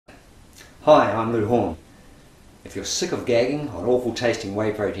Hi, I'm Lou Horn. If you're sick of gagging on awful tasting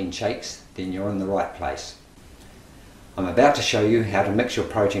whey protein shakes, then you're in the right place. I'm about to show you how to mix your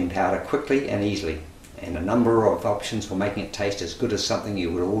protein powder quickly and easily, and a number of options for making it taste as good as something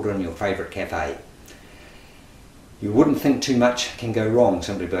you would order in your favourite cafe. You wouldn't think too much can go wrong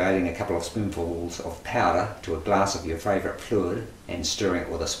simply by adding a couple of spoonfuls of powder to a glass of your favourite fluid and stirring it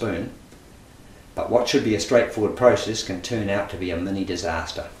with a spoon. But what should be a straightforward process can turn out to be a mini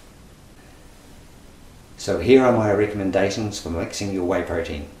disaster. So here are my recommendations for mixing your whey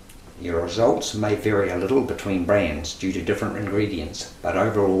protein. Your results may vary a little between brands due to different ingredients, but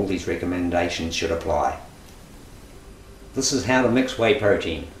overall these recommendations should apply. This is how to mix whey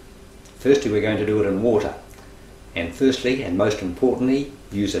protein. Firstly, we're going to do it in water. And firstly, and most importantly,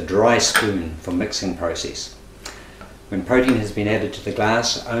 use a dry spoon for mixing process. When protein has been added to the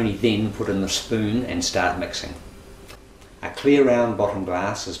glass, only then put in the spoon and start mixing. A clear round bottom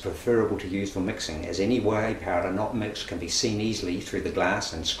glass is preferable to use for mixing, as any whey powder not mixed can be seen easily through the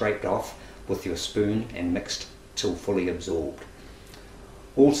glass and scraped off with your spoon and mixed till fully absorbed.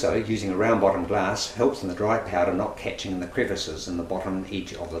 Also, using a round bottom glass helps in the dry powder not catching in the crevices in the bottom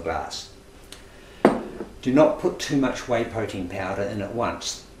edge of the glass. Do not put too much whey protein powder in at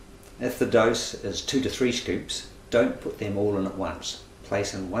once. If the dose is 2 to 3 scoops, don't put them all in at once.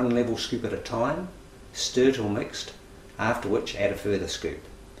 Place in one level scoop at a time, stir till mixed, after which add a further scoop.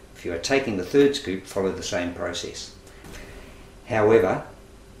 If you are taking the third scoop, follow the same process. However,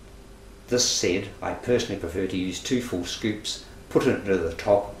 this said, I personally prefer to use 2 full scoops, put it into the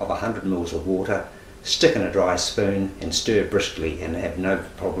top of 100 ml of water, stick in a dry spoon and stir briskly and have no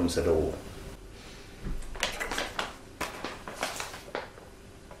problems at all.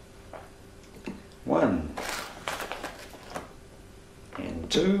 One and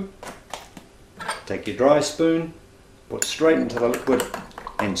two. Take your dry spoon, put straight into the liquid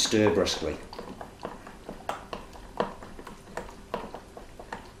and stir briskly.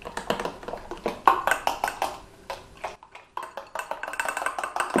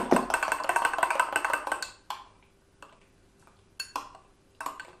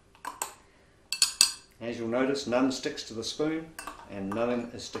 As you'll notice, none sticks to the spoon and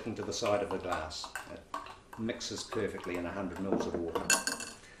none is sticking to the side of the glass. It mixes perfectly in 100 ml of water.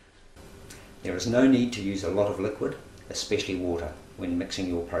 There is no need to use a lot of liquid, especially water, when mixing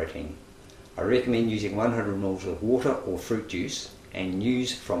your protein. I recommend using 100 ml of water or fruit juice and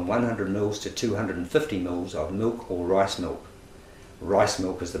use from 100 ml to 250 ml of milk or rice milk. Rice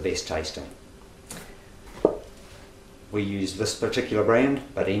milk is the best tasting. We use this particular brand,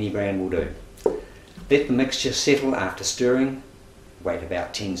 but any brand will do. Let the mixture settle after stirring. Wait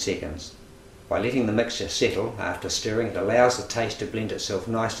about 10 seconds. By letting the mixture settle after stirring, it allows the taste to blend itself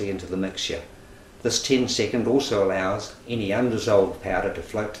nicely into the mixture. This 10 second also allows any undissolved powder to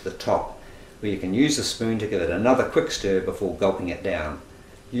float to the top, where you can use the spoon to give it another quick stir before gulping it down.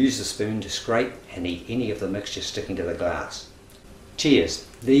 Use the spoon to scrape and eat any of the mixture sticking to the glass. Cheers!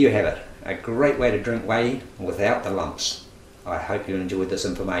 There you have it, a great way to drink whey without the lumps. I hope you enjoyed this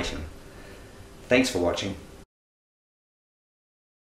information. Thanks for watching.